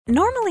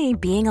Normally,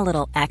 being a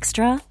little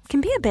extra can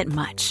be a bit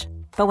much,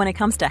 but when it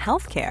comes to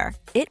healthcare,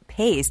 it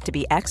pays to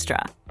be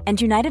extra. And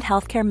United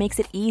Healthcare makes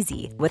it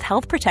easy with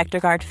Health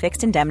Protector Guard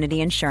fixed indemnity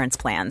insurance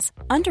plans.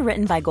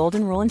 Underwritten by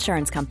Golden Rule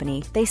Insurance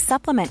Company, they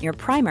supplement your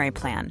primary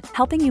plan,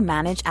 helping you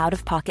manage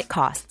out-of-pocket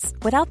costs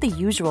without the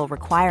usual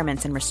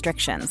requirements and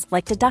restrictions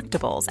like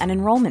deductibles and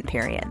enrollment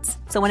periods.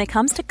 So when it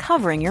comes to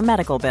covering your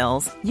medical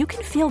bills, you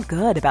can feel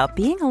good about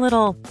being a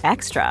little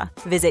extra.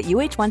 Visit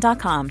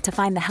uh1.com to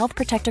find the Health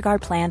Protector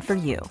Guard plan for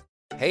you.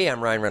 Hey,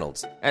 I'm Ryan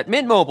Reynolds. At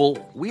Mint Mobile,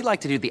 we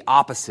like to do the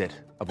opposite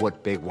of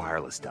what Big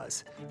Wireless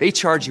does. They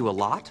charge you a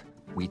lot,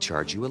 we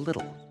charge you a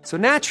little. So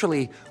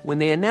naturally, when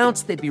they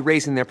announced they'd be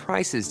raising their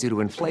prices due to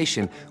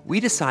inflation,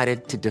 we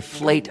decided to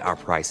deflate our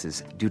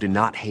prices due to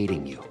not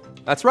hating you.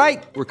 That's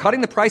right. We're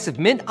cutting the price of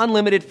Mint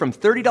Unlimited from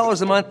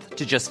 $30 a month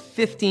to just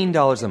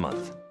 $15 a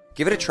month.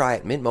 Give it a try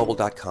at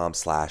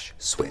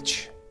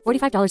mintmobile.com/switch.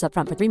 $45 up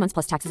front for 3 months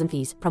plus taxes and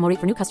fees. Promo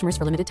rate for new customers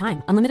for limited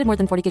time. Unlimited more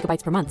than 40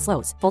 gigabytes per month.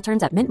 Slows full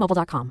terms at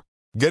mintmobile.com.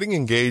 Getting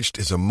engaged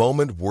is a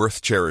moment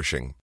worth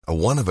cherishing. A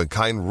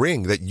one-of-a-kind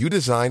ring that you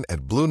design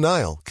at Blue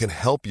Nile can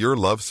help your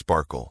love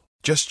sparkle.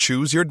 Just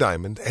choose your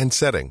diamond and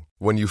setting.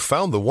 When you've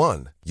found the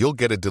one, you'll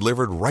get it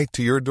delivered right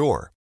to your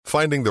door.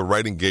 Finding the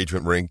right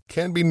engagement ring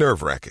can be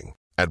nerve-wracking.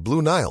 At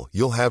Blue Nile,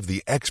 you'll have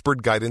the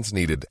expert guidance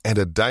needed and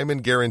a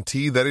diamond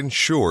guarantee that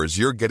ensures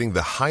you're getting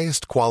the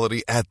highest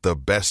quality at the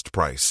best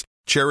price.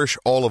 Cherish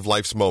all of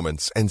life's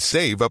moments and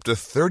save up to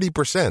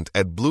 30%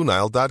 at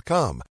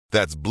BlueNile.com.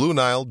 That's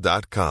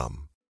BlueNile.com.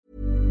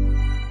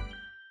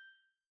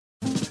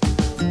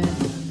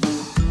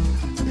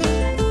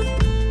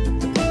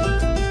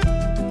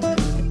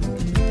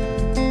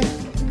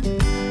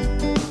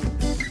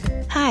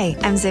 Hi,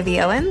 I'm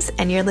Zibby Owens,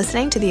 and you're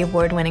listening to the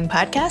award-winning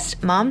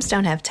podcast, Moms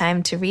Don't Have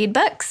Time to Read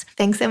Books.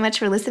 Thanks so much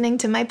for listening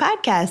to my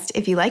podcast.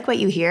 If you like what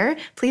you hear,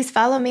 please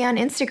follow me on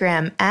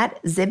Instagram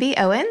at Zibby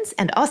Owens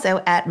and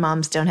also at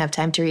Moms Don't Have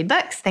Time to Read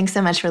Books. Thanks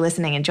so much for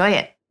listening. Enjoy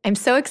it. I'm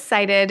so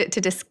excited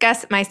to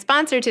discuss my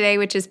sponsor today,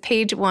 which is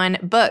Page One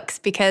Books,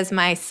 because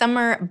my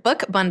summer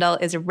book bundle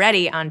is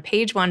ready on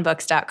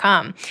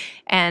pageonebooks.com.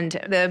 And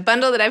the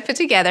bundle that I've put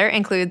together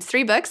includes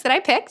 3 books that I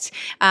picked: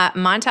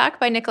 Montauk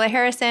by Nicola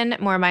Harrison,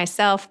 More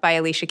Myself by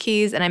Alicia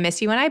Keys, and I Miss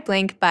You When I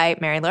Blink by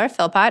Mary Laura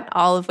Philpott,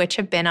 all of which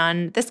have been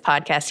on this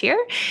podcast here.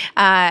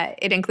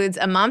 It includes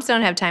a Moms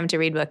Don't Have Time to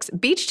Read Books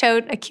beach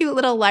tote, a cute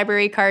little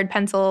library card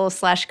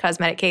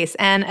pencil/cosmetic case,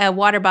 and a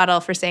water bottle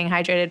for staying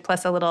hydrated,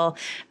 plus a little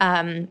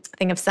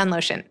thing of sun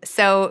lotion.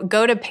 So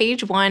go to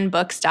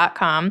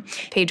pageonebooks.com,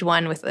 page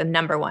one with the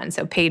number 1.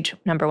 So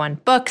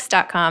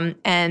pageonebooks.com,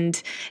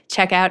 and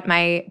check out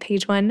my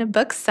Page One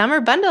Books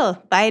summer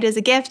bundle. Buy it as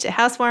a gift, a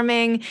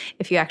housewarming,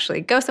 if you actually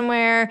go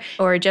somewhere,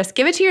 or just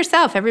give it to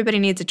yourself. Everybody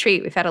needs a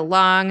treat. We've had a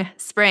long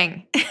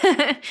spring.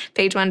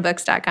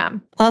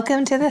 pageonebooks.com.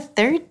 Welcome to the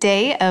 3rd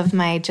day of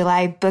my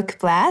July book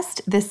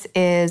blast. This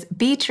is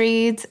Beach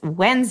Reads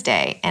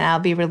Wednesday, and I'll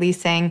be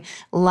releasing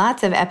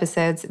lots of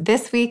episodes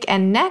this week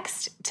and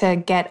next to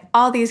get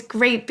all these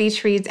great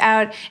beach reads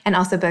out, and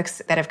also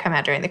books that have come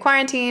out during the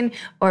quarantine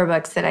or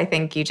books that I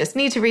think you just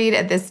need to read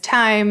at this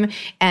time.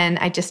 And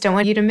I just don't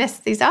want you to miss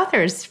these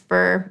authors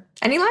for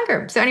any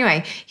longer. So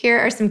anyway, here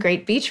are some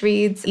great beach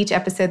reads. Each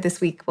episode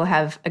this week will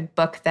have a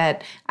book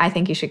that I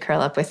think you should curl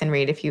up with and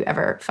read if you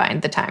ever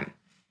find the time.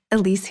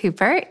 Elise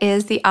Hooper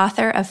is the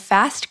author of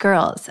Fast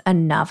Girls, a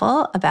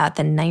novel about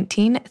the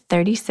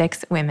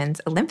 1936 women's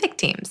Olympic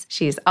teams.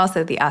 She's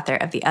also the author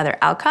of The Other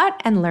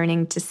Alcott and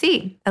Learning to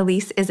See.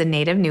 Elise is a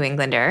native New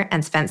Englander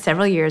and spent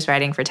several years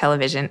writing for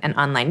television and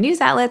online news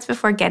outlets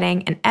before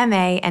getting an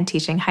MA and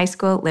teaching high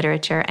school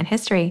literature and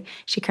history.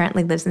 She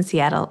currently lives in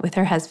Seattle with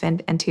her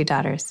husband and 2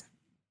 daughters.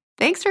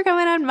 Thanks for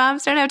coming on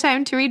Moms Don't Have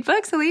Time to Read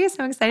Books, Elise.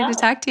 I'm excited to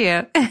talk to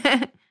you.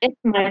 It's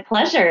my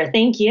pleasure.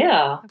 Thank you.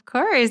 Of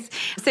course.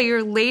 So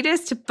your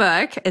latest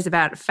book is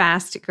about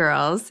Fast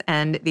Girls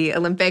and the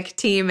Olympic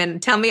team.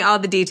 And tell me all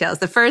the details.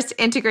 The first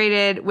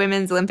integrated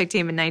women's Olympic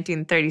team in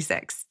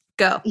 1936.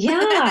 Go.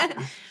 Yeah.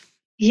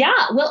 Yeah.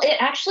 Well, it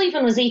actually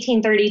even was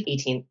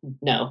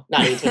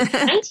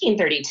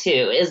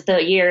 1932 is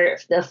the year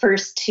the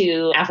first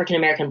 2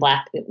 African-American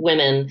Black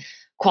women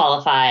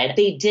qualified.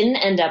 They didn't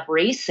end up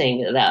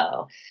racing,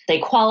 though. They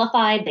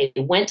qualified. They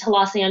went to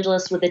Los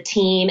Angeles with a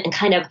team, and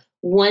kind of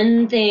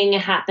one thing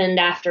happened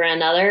after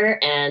another,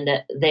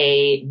 and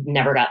they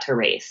never got to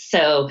race.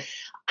 So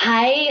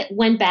I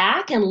went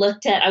back and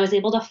I was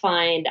able to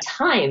find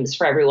times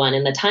for everyone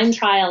in the time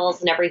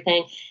trials and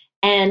everything.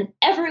 And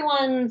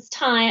everyone's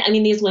time, I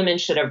mean, these women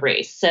should have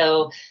raced.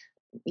 So,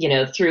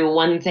 through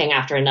one thing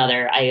after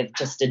another, I have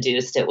just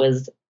deduced it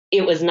was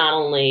not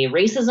only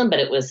racism,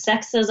 but it was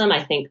sexism.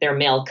 I think their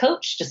male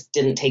coach just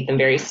didn't take them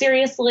very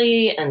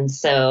seriously. And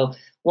so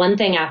one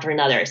thing after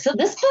another. So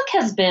this book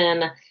has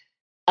been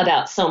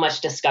about so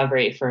much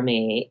discovery for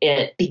me.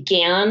 It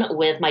began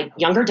with my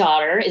younger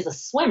daughter is a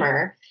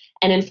swimmer,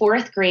 And in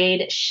fourth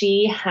grade,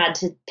 she had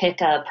to pick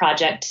a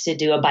project to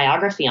do a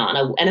biography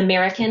on, an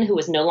American who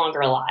was no longer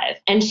alive.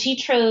 And she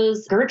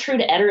chose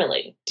Gertrude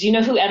Ederle. Do you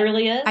know who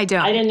Ederle is? I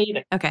don't. I didn't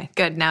either. Okay,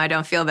 good. Now I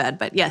don't feel bad,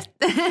 but yes.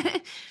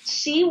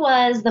 She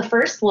was the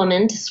first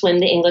woman to swim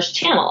the English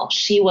Channel.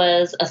 She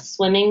was a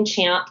swimming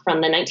champ from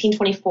the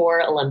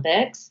 1924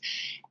 Olympics.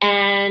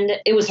 And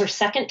it was her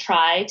second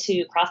try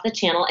to cross the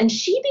channel. And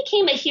she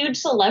became a huge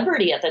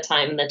celebrity at the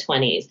time in the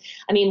 20s.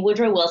 I mean,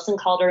 Woodrow Wilson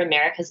called her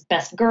America's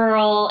best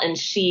girl. And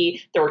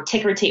there were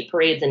ticker tape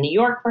parades in New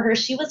York for her.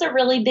 She was a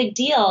really big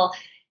deal.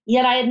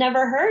 Yet I had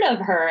never heard of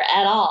her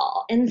at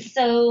all. And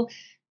so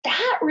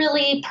that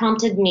really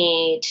prompted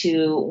me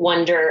to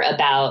wonder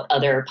about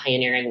other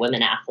pioneering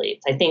women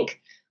athletes. I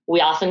think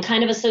we often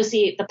kind of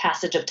associate the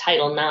passage of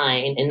Title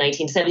IX in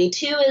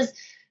 1972 as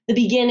the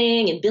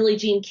beginning, and Billie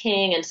Jean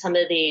King and some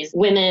of these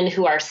women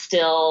who are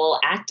still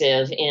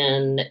active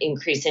in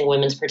increasing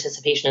women's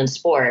participation in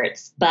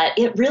sports. But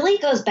it really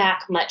goes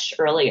back much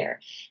earlier.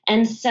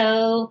 And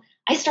so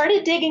I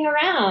started digging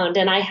around,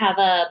 and I have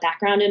a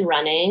background in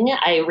running.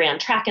 I ran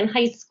track in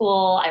high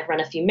school. I've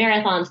run a few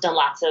marathons, done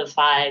lots of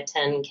 5,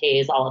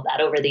 10Ks, all of that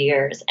over the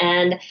years.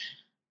 And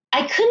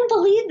I couldn't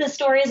believe the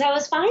stories I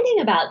was finding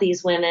about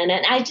these women,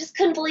 and I just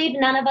couldn't believe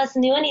none of us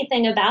knew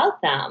anything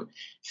about them.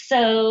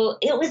 So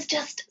it was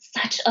just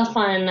such a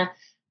fun,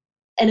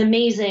 an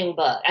amazing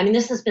book. I mean,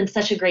 this has been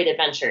such a great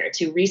adventure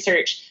to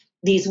research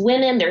these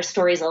women, their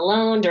stories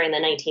alone during the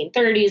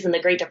 1930s and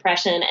the Great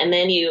Depression, and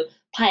then you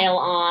pile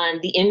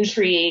on the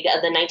intrigue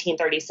of the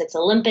 1936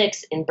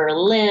 Olympics in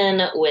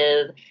Berlin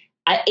with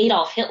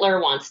Adolf Hitler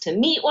wants to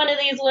meet one of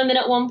these women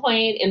at one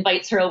point,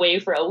 invites her away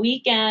for a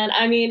weekend.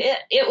 I mean,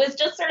 it was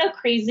just sort of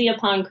crazy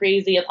upon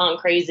crazy upon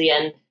crazy.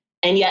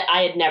 And yet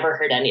I had never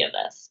heard any of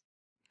this.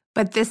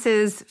 But this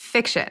is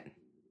fiction.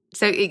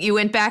 So you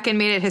went back and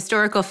made it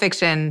historical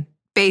fiction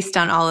based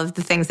on all of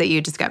the things that you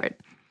discovered.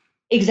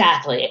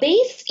 Exactly.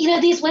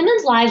 These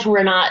women's lives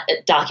were not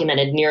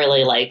documented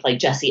nearly like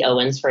Jesse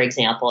Owens, for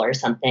example, or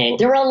something.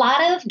 There were a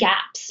lot of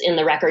gaps in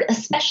the record,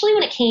 especially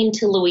when it came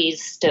to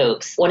Louise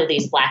Stokes, one of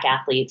these Black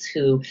athletes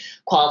who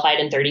qualified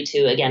in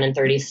 32, again in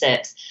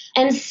 36.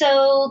 And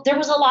so there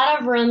was a lot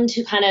of room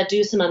to kind of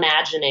do some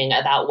imagining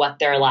about what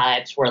their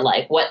lives were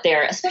like,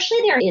 especially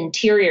their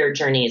interior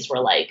journeys were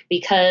like,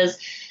 because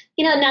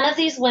none of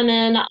these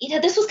women,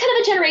 this was kind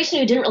of a generation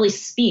who didn't really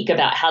speak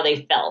about how they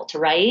felt,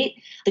 right?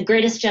 The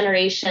greatest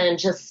generation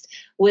just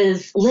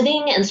was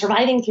living and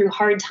surviving through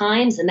hard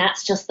times, and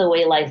that's just the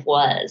way life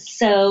was.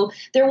 So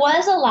there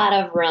was a lot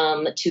of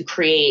room to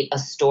create a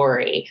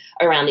story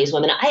around these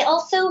women. I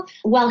also,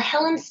 while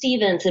Helen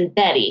Stevens and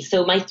Betty,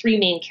 so my three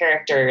main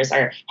characters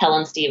are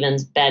Helen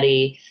Stevens,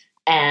 Betty,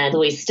 and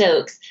Louise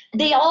Stokes,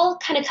 they all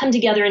kind of come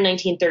together in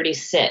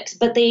 1936,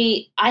 but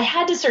I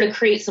had to sort of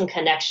create some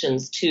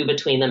connections too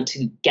between them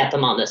to get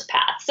them on this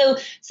path. So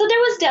there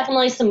was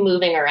definitely some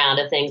moving around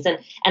of things. And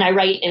I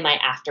write in my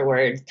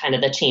afterwards kind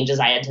of the changes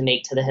I had to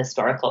make to the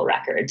historical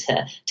record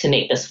to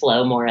make this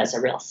flow more as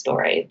a real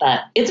story.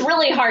 But it's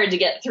really hard to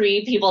get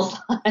three people's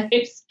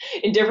lives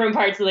in different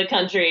parts of the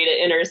country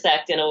to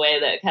intersect in a way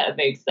that kind of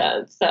makes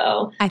sense.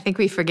 So I think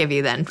we forgive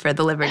you then for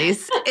the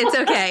liberties. It's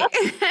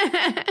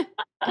okay.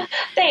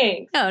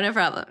 Thanks. Oh, no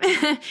problem.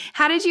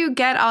 How did you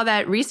get all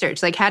that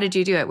research? Like, how did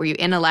you do it? Were you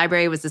in a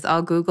library? Was this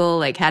all Google?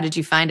 Like, how did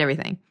you find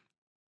everything?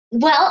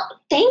 Well,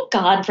 thank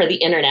God for the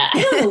internet.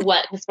 I don't know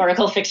what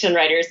historical fiction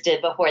writers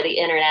did before the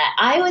internet.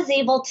 I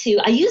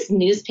used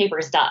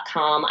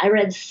newspapers.com. I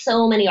read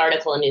so many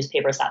articles in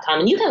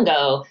newspapers.com, and you can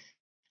go,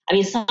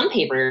 some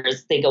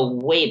papers they go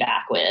way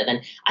back with, and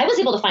I was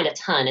able to find a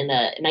ton in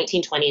the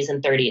 1920s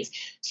and 30s.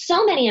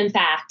 So many, in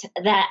fact,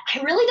 that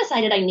I really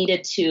decided I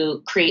needed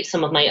to create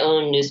some of my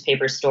own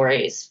newspaper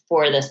stories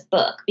for this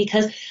book,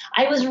 because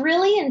I was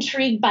really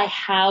intrigued by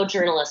how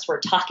journalists were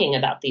talking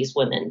about these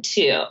women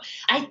too.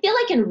 I feel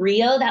like in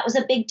Rio, that was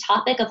a big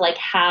topic of like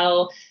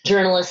how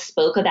journalists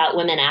spoke about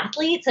women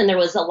athletes, and there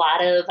was a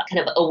lot of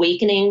kind of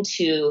awakening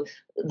to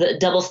the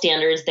double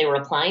standards they were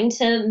applying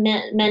to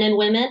men and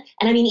women.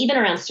 And even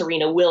around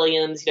Serena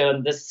Williams,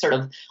 this sort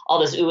of all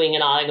this oohing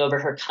and ahhing over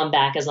her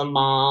comeback as a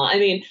mom.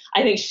 I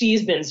think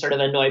she's been sort of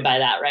annoyed by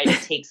that, right?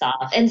 It takes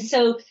off. And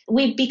so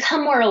we've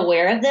become more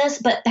aware of this.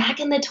 But back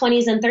in the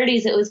 20s and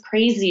 30s, it was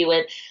crazy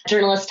with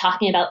journalists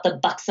talking about the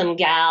buxom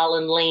gal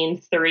in lane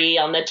 3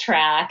 on the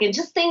track, and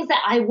just things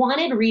that I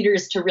wanted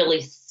readers to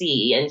really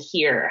see and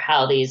hear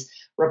how these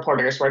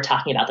reporters were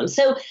talking about them.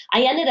 So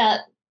I ended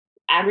up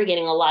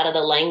aggregating a lot of the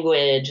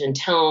language and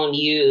tone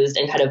used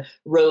and kind of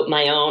wrote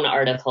my own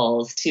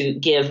articles to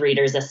give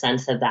readers a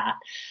sense of that.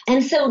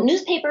 And so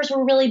newspapers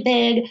were really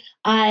big.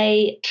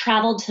 I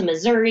traveled to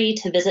Missouri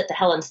to visit the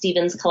Helen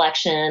Stevens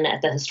collection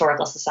at the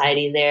Historical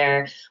Society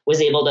there, was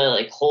able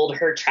to hold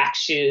her track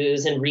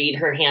shoes and read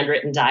her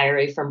handwritten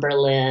diary from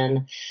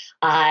Berlin.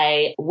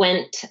 I'd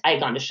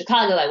gone to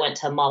Chicago. I went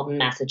to Malden,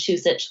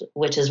 Massachusetts,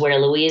 which is where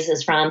Louise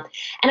is from.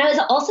 And I was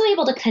also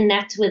able to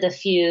connect with a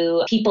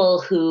few people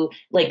who,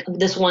 like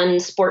this one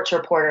sports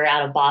reporter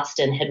out of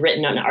Boston had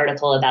written an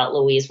article about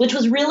Louise, which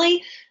was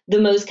really the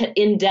most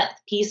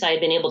in-depth piece I had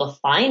been able to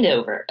find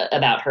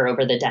about her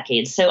over the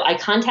decades. So I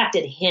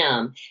contacted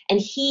him, and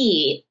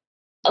he,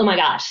 oh my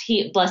gosh,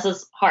 bless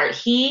his heart,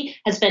 he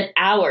has spent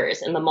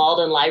hours in the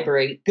Malden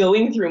Library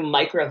going through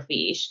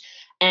microfiche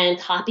and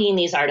copying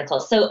these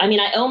articles. So, I mean,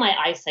 I owe my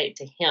eyesight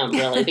to him,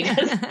 really,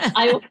 because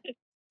I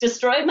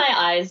destroyed my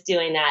eyes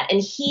doing that.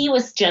 And he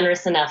was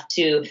generous enough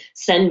to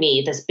send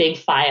me this big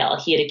file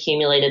he had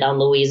accumulated on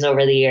Louise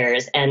over the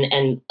years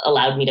and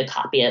allowed me to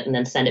copy it and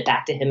then send it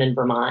back to him in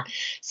Vermont.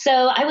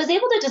 So I was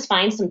able to just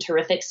find some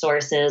terrific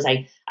sources.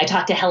 I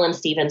talked to Helen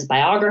Stevens'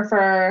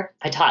 biographer.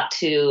 I talked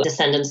to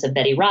descendants of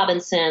Betty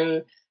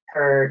Robinson,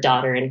 her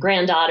daughter and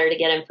granddaughter, to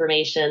get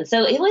information.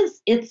 So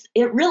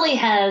it really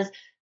has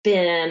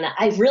been,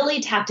 I've really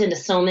tapped into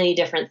so many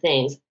different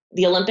things.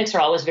 The Olympics are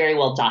always very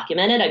well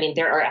documented. I mean,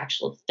 there are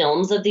actual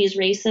films of these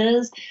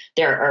races.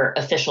 There are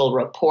official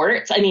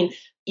reports. I mean,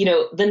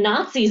 the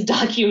Nazis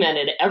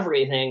documented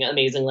everything,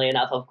 amazingly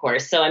enough, of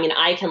course. So, I mean,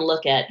 I can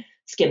look at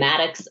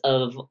schematics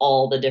of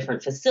all the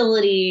different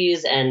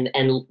facilities and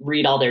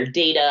read all their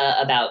data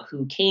about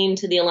who came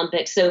to the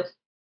Olympics. So,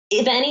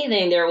 if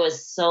anything, there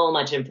was so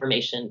much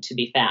information to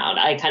be found.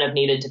 I kind of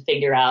needed to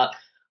figure out,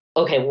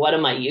 okay, what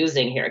am I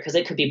using here? Because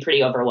it could be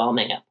pretty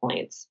overwhelming at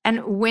points. And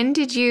how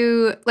did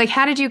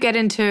you get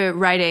into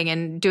writing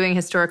and doing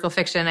historical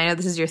fiction? I know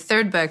this is your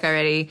third book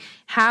already.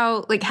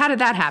 How did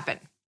that happen?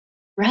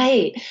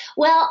 Right.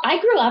 Well, I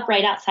grew up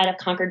right outside of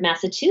Concord,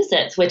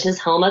 Massachusetts, which is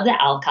home of the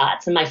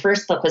Alcotts. And my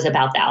first book was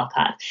about the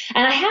Alcotts.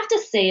 And I have to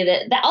say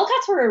that the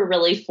Alcotts were a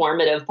really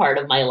formative part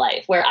of my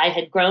life, where I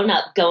had grown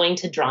up going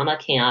to drama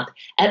camp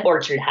at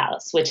Orchard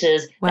House, which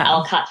is the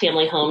Alcott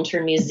family home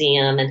turned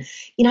museum. And,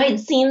 I had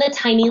seen the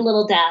tiny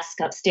little desk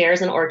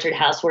upstairs in Orchard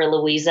House where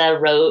Louisa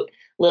wrote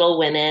Little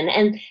Women.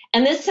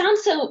 And this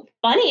sounds so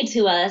funny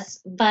to us,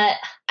 but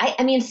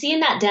I mean, seeing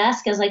that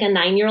desk as like a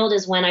 9-year-old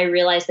is when I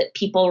realized that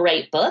people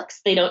write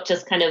books. They don't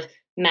just kind of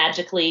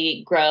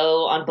magically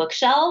grow on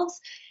bookshelves.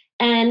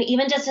 And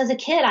even just as a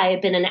kid, I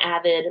had been an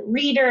avid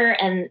reader.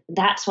 And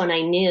that's when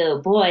I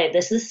knew, boy,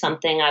 this is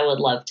something I would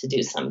love to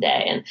do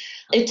someday. And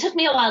it took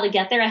me a while to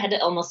get there. I had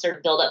to almost sort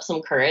of build up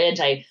some courage.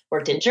 I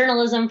worked in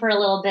journalism for a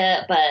little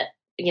bit, but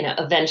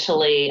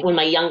eventually when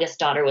my youngest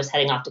daughter was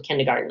heading off to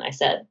kindergarten, I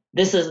said,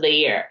 this is the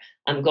year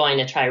I'm going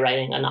to try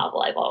writing a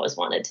novel I've always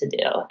wanted to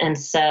do. And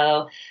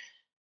so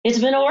it's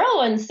been a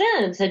whirlwind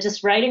since. I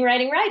just writing.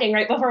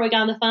 Right before we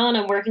got on the phone,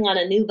 I'm working on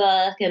a new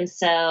book. And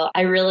so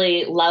I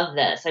really love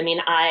this. I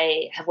mean,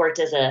 I have worked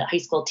as a high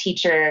school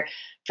teacher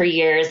for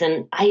years,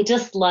 and I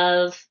just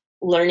love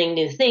learning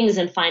new things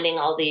and finding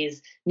all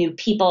these new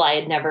people I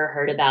had never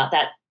heard about.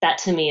 That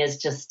to me is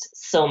just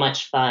so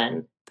much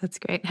fun. That's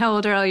great. How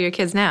old are all your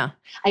kids now?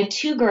 I have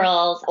 2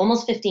 girls,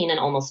 almost 15 and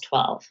almost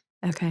 12.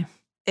 Okay.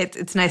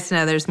 It's nice to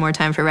know there's more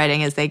time for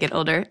writing as they get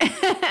older.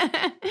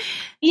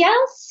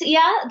 Yes.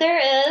 Yeah, there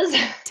is.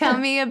 Tell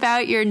me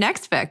about your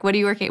next book. What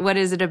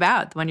is it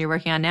about, the one you're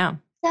working on now?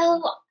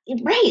 So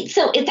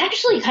it's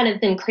actually kind of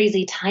been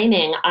crazy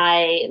timing.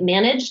 I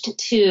managed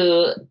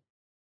to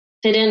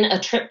fit in a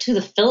trip to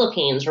the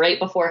Philippines right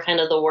before kind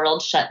of the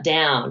world shut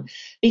down,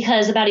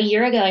 because about a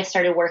year ago, I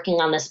started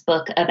working on this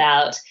book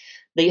about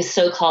the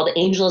so-called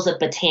Angels of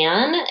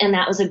Bataan. And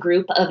that was a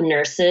group of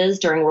nurses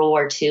during World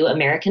War II,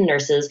 American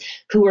nurses,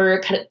 who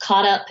were kind of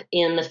caught up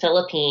in the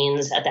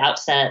Philippines at the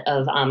outset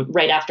of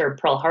right after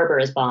Pearl Harbor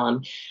is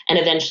bombed. And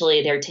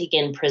eventually they're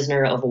taken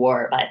prisoner of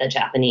war by the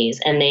Japanese.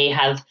 And they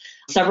have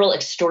several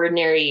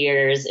extraordinary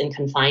years in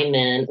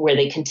confinement where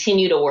they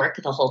continue to work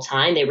the whole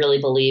time. They really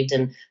believed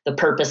in the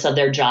purpose of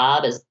their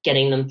job as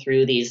getting them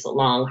through these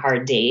long,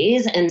 hard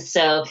days. And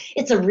so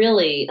it's a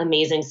really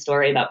amazing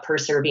story about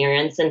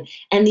perseverance.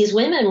 And these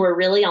women were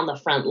really on the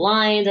front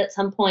lines at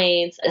some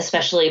points,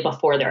 especially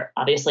before they're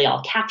obviously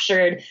all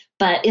captured.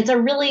 But it's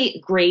a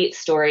really great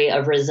story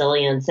of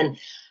resilience. And,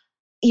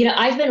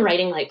 I've been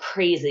writing like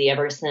crazy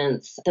ever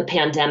since the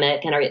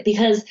pandemic,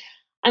 because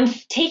I'm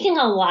taking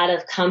a lot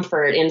of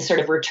comfort in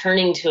sort of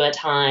returning to a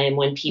time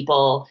when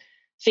people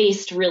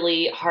faced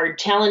really hard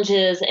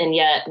challenges and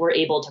yet were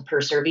able to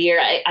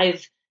persevere.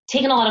 I've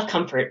taken a lot of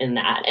comfort in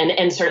that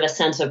and sort of a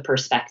sense of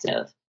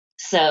perspective.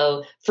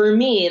 So for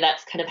me,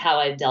 that's kind of how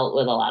I've dealt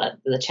with a lot of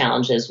the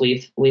challenges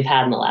we've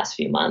had in the last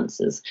few months,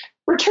 is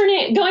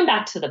going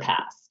back to the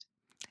past.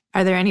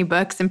 Are there any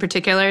books in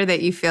particular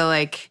that you feel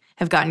like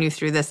have gotten you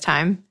through this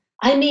time?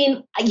 I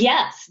mean,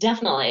 yes,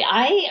 definitely.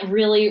 I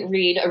really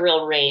read a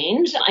real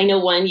range. I know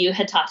one you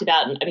had talked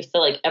about, and I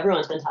feel like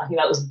everyone's been talking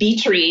about, was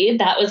Beach Read.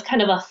 That was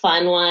kind of a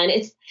fun one.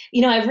 It's,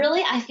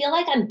 I feel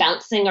like I'm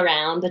bouncing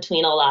around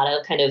between a lot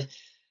of kind of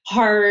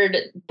hard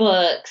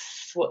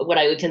books, what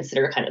I would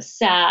consider kind of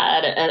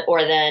sad,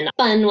 or then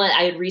fun one.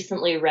 I had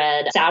recently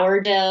read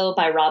Sourdough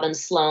by Robin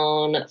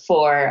Sloan.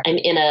 I'm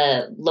in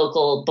a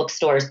local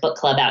bookstore's book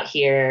club out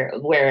here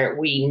where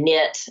we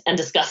knit and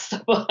discuss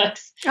the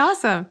books.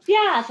 Awesome.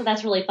 Yeah, so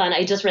that's really fun.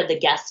 I just read the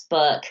guest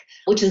book,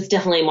 which is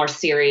definitely more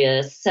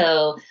serious.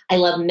 So I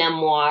love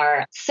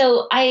memoir.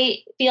 So I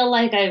feel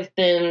like I've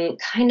been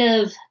kind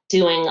of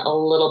doing a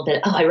little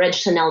bit. I read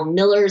Chanel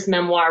Miller's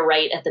memoir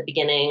right at the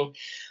beginning,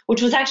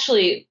 which was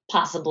actually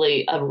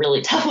possibly a really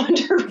tough one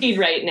to read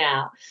right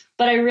now.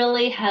 But I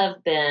really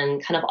have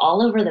been kind of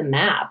all over the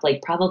map,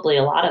 like probably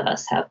a lot of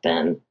us have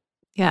been.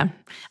 Yeah.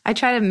 I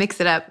try to mix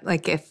it up.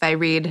 Like if I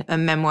read a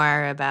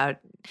memoir about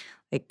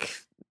like,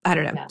 I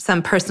don't know,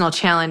 some personal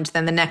challenge,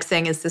 then the next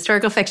thing is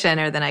historical fiction,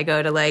 or then I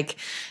go to like,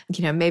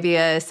 you know, maybe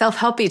a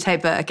self-helpy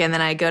type book, and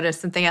then I go to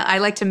something else. I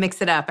like to mix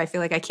it up. I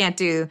feel like I can't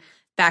do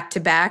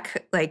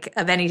back-to-back, like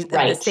of any of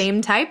the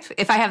same type.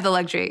 If I have the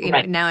luxury, you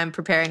know, now I'm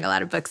preparing a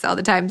lot of books all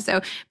the time.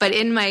 So, but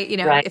in my, you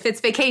know, if it's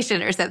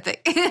vacation or something,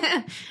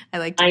 I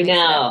like to mix it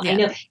up. I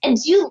know. And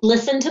do you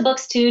listen to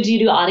books too? Do you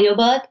do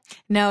audiobook?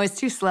 No, it's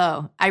too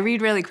slow. I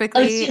read really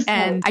quickly,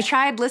 and I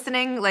tried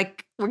listening,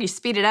 like where you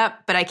speed it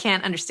up, but I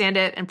can't understand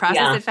it and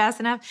process it fast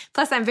enough.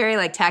 Plus, I'm very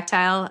like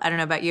tactile. I don't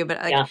know about you,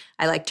 but like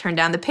I like turn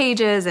down the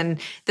pages. And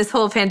this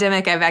whole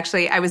pandemic,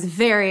 I was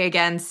very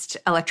against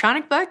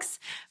electronic books.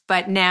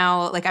 But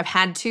now, like I've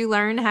had to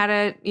learn how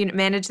to, you know,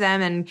 manage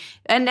them,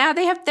 and now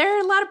there are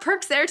a lot of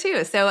perks there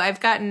too. So I've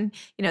gotten,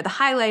 you know, the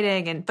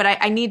highlighting, but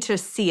I need to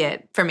see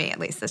it, for me at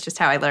least. That's just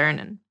how I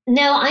learn.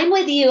 No, I'm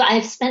with you.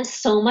 I've spent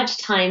so much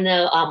time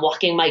though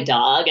walking my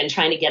dog and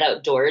trying to get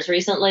outdoors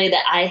recently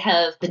that I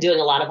have been doing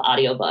a lot of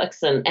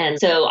audiobooks, and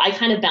so I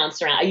kind of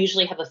bounce around. I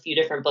usually have a few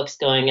different books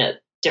going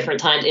at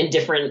different times in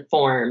different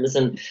forms,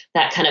 and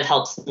that kind of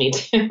helps me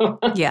too.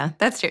 Yeah,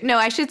 that's true. No,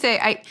 I should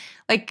say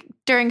like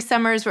during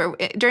periods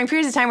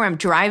of time where I'm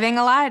driving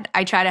a lot,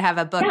 I try to have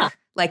a book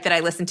like that I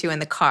listen to in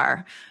the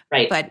car.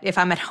 Right. But if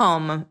I'm at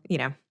home, you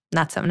know,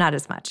 not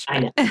as much. I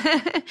know.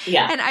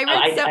 Yeah. And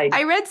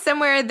I read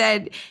somewhere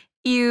that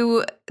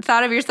you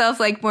thought of yourself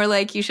like more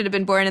like you should have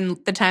been born in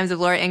the times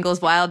of Laura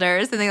Ingalls Wilder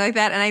or something like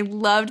that. And I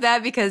loved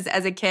that because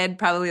as a kid,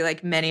 probably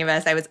like many of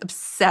us, I was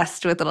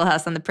obsessed with Little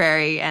House on the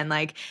Prairie and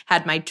like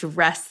had my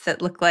dress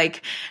that looked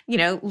like, you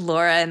know,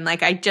 Laura. And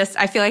like, I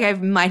feel like I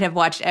might have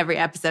watched every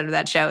episode of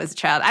that show as a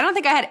child. I don't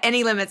think I had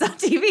any limits on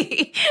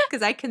TV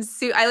because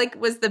I like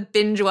was the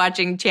binge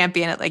watching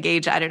champion at like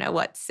age, I don't know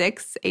what,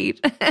 6,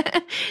 8.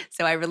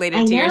 So I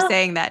related to your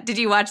saying that. Did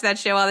you watch that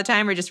show all the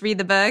time or just read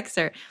the books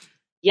or?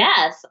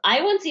 Yes.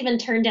 I once even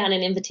turned down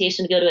an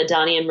invitation to go to a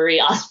Donnie and Marie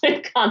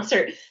Osmond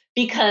concert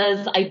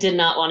because I did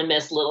not want to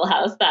miss Little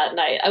House that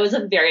night. I was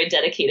a very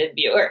dedicated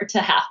viewer to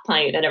Half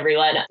Pint and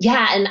everyone.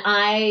 Yeah. And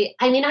I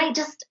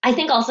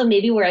think also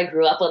maybe where I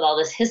grew up with all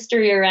this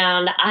history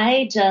around,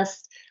 I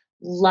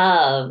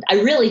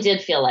really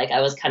did feel like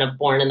I was kind of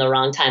born in the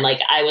wrong time.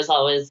 Like I was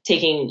always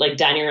taking like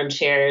dining room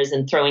chairs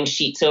and throwing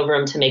sheets over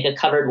them to make a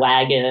covered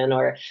wagon,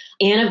 or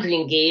Anne of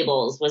Green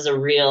Gables was I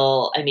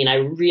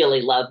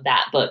really loved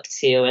that book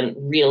too, and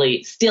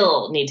really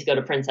still need to go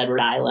to Prince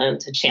Edward Island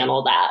to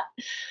channel that.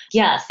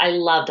 Yes, I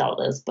loved all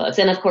those books.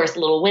 And of course,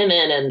 Little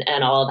Women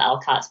and all of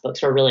Alcott's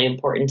books were really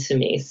important to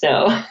me.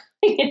 So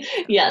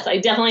yes, I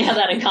definitely have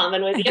that in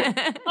common with you.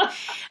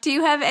 Do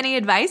you have any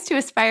advice to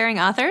aspiring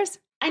authors?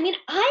 I mean,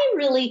 I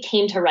really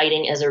came to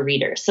writing as a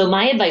reader. So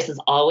my advice is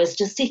always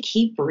just to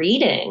keep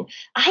reading.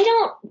 I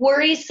don't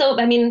worry.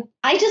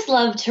 I just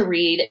love to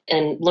read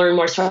and learn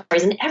more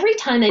stories. And every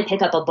time I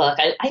pick up a book,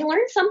 I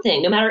learn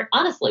something, no matter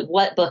honestly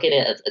what book it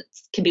is. It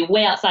can be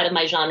way outside of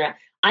my genre.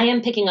 I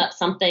am picking up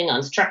something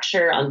on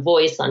structure, on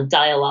voice, on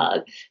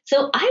dialogue.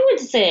 So I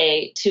would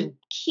say to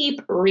keep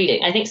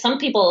reading. I think some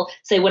people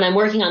say when I'm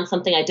working on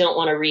something I don't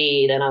want to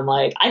read, and I'm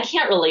like, I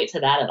can't relate to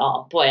that at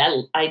all. Boy,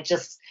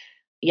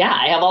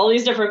 I have all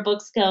these different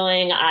books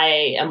going.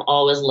 I am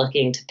always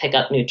looking to pick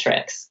up new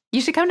tricks.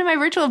 You should come to my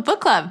virtual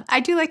book club.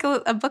 I do like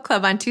a book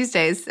club on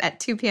Tuesdays at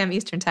 2 p.m.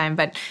 Eastern time,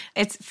 but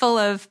it's full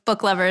of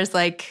book lovers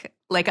like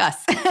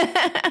us.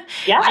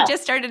 Yeah. I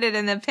just started it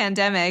in the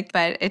pandemic,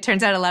 but it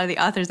turns out a lot of the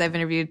authors I've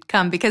interviewed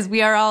come because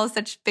we are all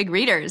such big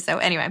readers. So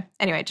anyway,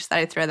 just thought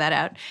I'd throw that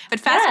out. But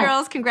Fast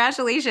Girls,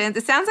 congratulations.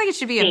 It sounds like it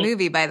should be a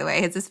movie, by the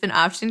way. Has this been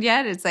optioned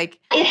yet? It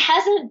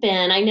hasn't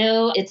been. I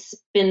know it's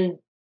been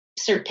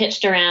sort of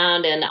pitched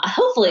around, and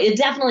hopefully it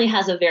definitely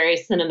has a very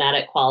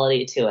cinematic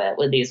quality to it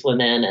with these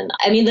women. And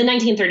I mean, the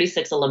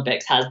 1936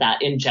 Olympics has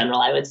that in general,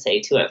 I would say,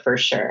 to it for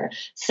sure.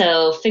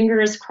 So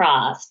fingers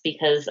crossed,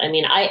 because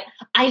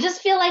I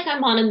just feel like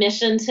I'm on a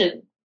mission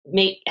to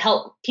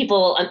help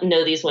people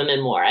know these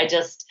women more. I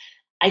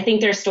think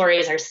their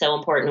stories are so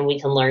important and we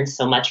can learn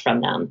so much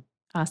from them.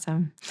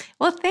 Awesome.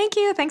 Well, thank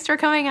you. Thanks for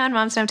coming on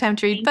Moms Don't Have Time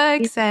to Read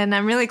Books. And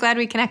I'm really glad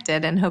we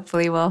connected, and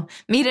hopefully we'll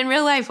meet in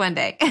real life one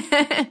day.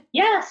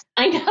 Yes,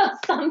 I know.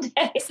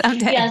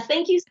 Someday. Yes,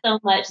 thank you so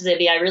much,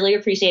 Zibby. I really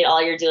appreciate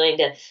all you're doing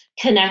to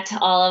connect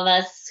all of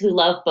us who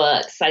love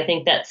books. I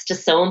think that's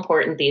just so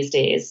important these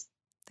days.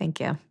 Thank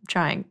you. I'm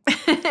trying.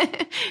 All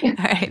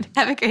right.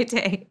 Have a great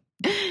day.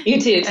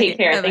 You too. Take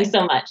care. Bye-bye. Thanks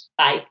so much.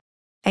 Bye.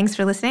 Thanks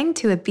for listening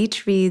to a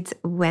Beach Reads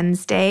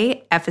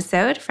Wednesday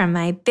episode from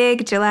my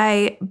big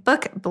July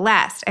book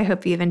blast. I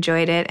hope you've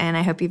enjoyed it, and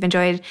I hope you've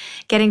enjoyed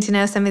getting to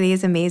know some of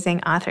these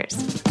amazing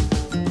authors.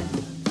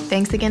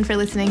 Thanks again for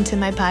listening to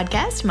my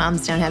podcast,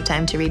 Moms Don't Have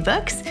Time to Read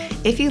Books.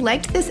 If you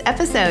liked this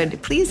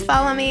episode, please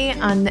follow me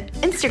on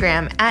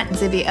Instagram at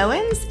Zibby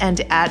Owens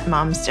and at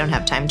Moms Don't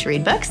Have Time to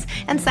Read Books,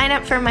 and sign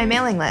up for my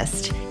mailing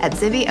list at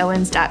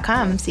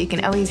zibbyowens.com so you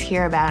can always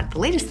hear about the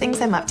latest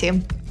things I'm up to.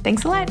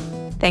 Thanks a lot.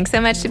 Thanks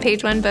so much to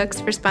Page One Books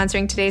for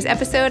sponsoring today's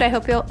episode. I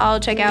hope you'll all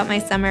check out my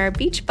summer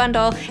beach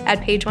bundle at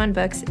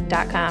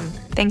pageonebooks.com.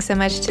 Thanks so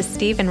much to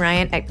Steve and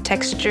Ryan at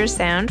Texture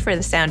Sound for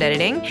the sound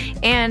editing.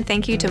 And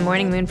thank you to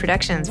Morning Moon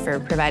Productions for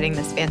providing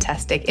this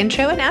fantastic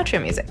intro and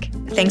outro music.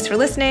 Thanks for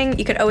listening.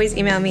 You could always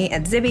email me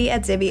at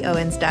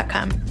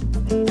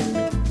zibby@zibbyowens.com.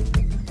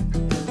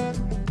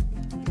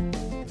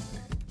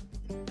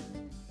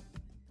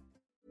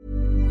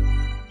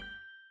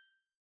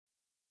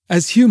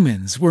 As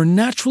humans, we're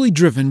naturally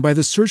driven by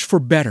the search for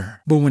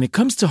better. But when it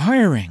comes to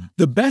hiring,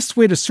 the best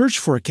way to search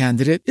for a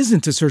candidate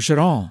isn't to search at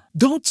all.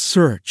 Don't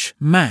search,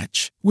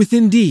 match with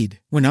Indeed.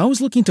 When I was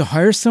looking to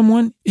hire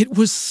someone, it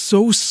was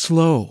so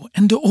slow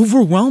and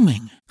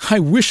overwhelming. I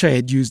wish I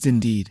had used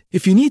Indeed.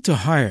 If you need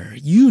to hire,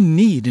 you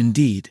need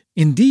Indeed.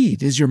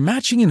 Indeed is your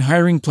matching and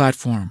hiring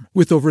platform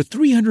with over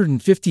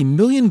 350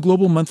 million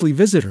global monthly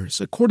visitors,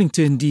 according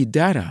to Indeed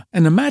data,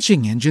 and a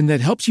matching engine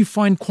that helps you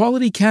find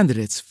quality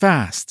candidates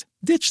fast.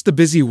 Ditch the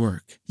busy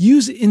work.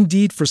 Use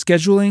Indeed for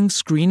scheduling,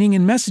 screening,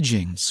 and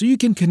messaging so you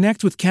can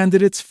connect with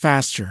candidates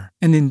faster.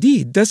 And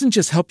Indeed doesn't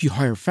just help you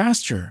hire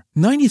faster.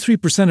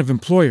 93% of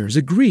employers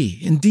agree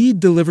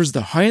Indeed delivers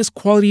the highest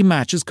quality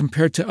matches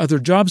compared to other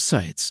job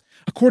sites,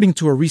 according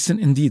to a recent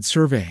Indeed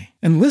survey.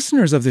 And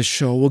listeners of this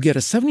show will get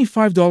a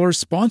 $75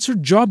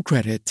 sponsored job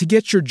credit to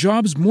get your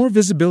jobs more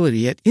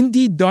visibility at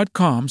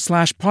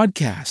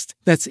Indeed.com/podcast.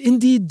 That's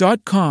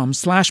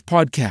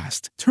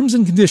Indeed.com/podcast. Terms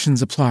and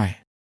conditions apply.